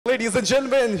Ladies and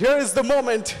gentlemen, here is the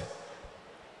moment.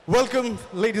 Welcome,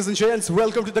 ladies and gents.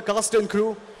 Welcome to the cast and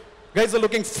crew. Guys are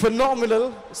looking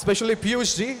phenomenal, especially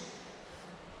Piyush ji.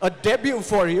 A debut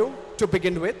for you to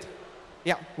begin with.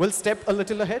 Yeah, we'll step a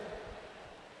little ahead.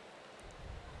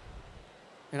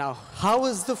 Now, how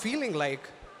is the feeling like?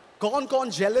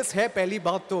 Kaun jealous hai pehli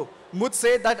baat to?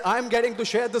 Mujhse that I'm getting to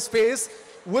share the space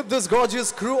with this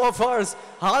gorgeous crew of ours.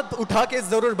 Haath utha ke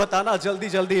zarur batana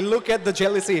jaldi jaldi. Look at the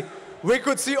jealousy. We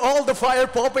could see all the fire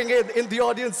popping in the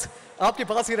audience. आपके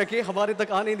पास ही रखिए, हमारे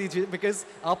तक आने दीजिए, because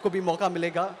आपको भी मौका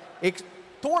मिलेगा एक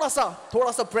थोड़ा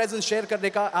सा presence share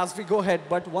करने का as we go ahead.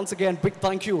 But once again, big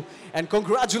thank you and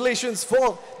congratulations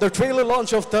for the trailer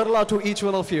launch of Tarla to each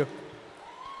one of you.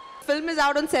 Film is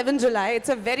out on 7 July. It's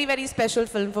a very, very special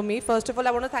film for me. First of all,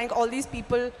 I want to thank all these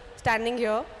people standing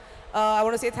here. I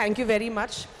want to say thank you very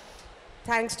much.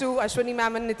 Thanks to Ashwani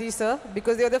ma'am and Nitish sir,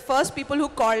 because they were the first people who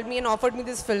called me and offered me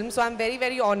this film. So I'm very,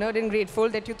 very honored and grateful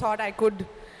that you thought I could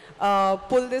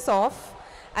pull this off.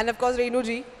 And of course, Renu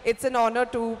ji, it's an honor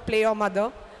to play your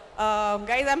mother.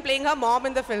 Guys, I'm playing her mom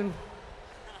in the film.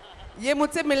 ये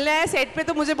मुझसे मिलने आया set पे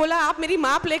तो मुझे बोला आप मेरी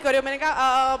माँ प्ले करो. मैंने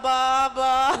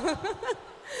कहा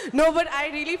No, but I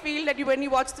really feel that when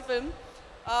you watch the film,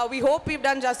 we hope we've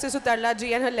done justice to Tarla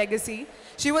ji and her legacy.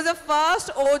 She was the first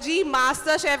OG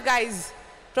master chef, guys,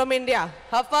 from India.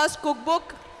 Her first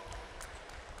cookbook.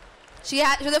 She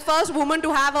was the first woman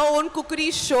to have her own cookery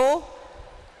show.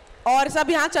 और सब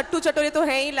यहाँ चट्टू चटोरे तो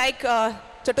हैं ही, like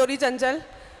चटोरी Chanchal.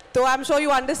 So I'm sure you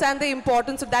understand the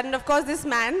importance of that. And of course, this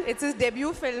man, it's his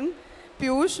debut film,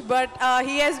 Piyush, but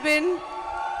he has been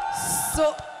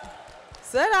so.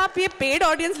 Sir, आप ये paid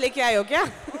audience लेके आए हो क्या?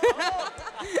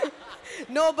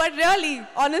 No, but really,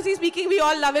 honestly speaking, we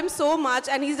all love him so much,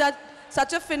 and he's done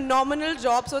such a phenomenal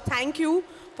job. So thank you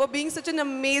for being such an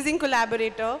amazing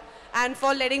collaborator and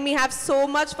for letting me have so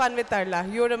much fun with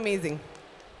Tarla. You're amazing.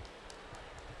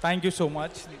 Thank you so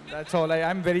much. That's all.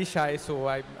 I'm very shy, so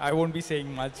I won't be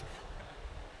saying much.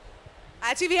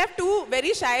 Actually, we have two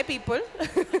very shy people,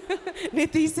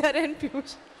 Nitish sir and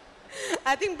Piyush.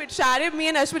 I think with Sharif, me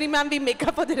and Ashwani ma'am, we make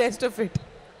up for the rest of it.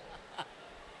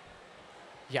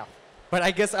 Yeah, but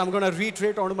I guess I'm going to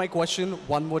reiterate onto my question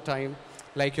one more time.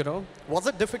 Like, was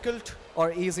it difficult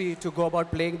or easy to go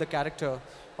about playing the character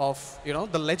of,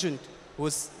 the legend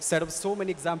who's set up so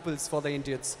many examples for the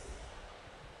Indians?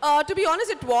 To be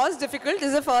honest, it was difficult. This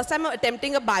is the first time I'm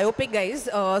attempting a biopic, guys.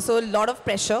 So a lot of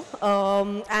pressure.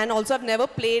 And also, I've never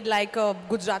played like a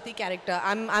Gujarati character.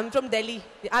 I'm from Delhi.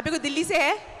 आप को दिल्ली से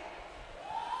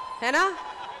है ना?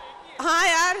 हाँ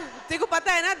यार, तेरे को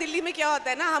पता है ना दिल्ली में क्या होता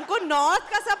है ना? हमको नॉर्थ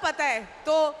का सब पता है.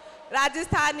 तो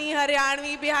राजस्थानी,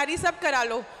 हरियाणवी, बिहारी सब करा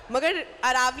लो. मगर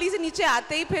अरावली से नीचे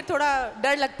आते ही फिर थोड़ा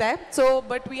डर लगता है. So,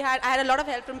 but I had a lot of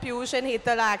help from Piyush and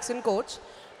Hetal, our accent coach,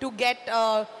 to get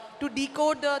to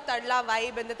decode the Tarla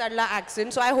vibe and the Tarla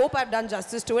accent. So I hope I've done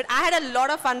justice to it. I had a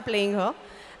lot of fun playing her,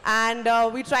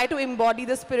 and we try to embody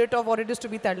the spirit of what it is to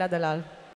be Tarla Dalal.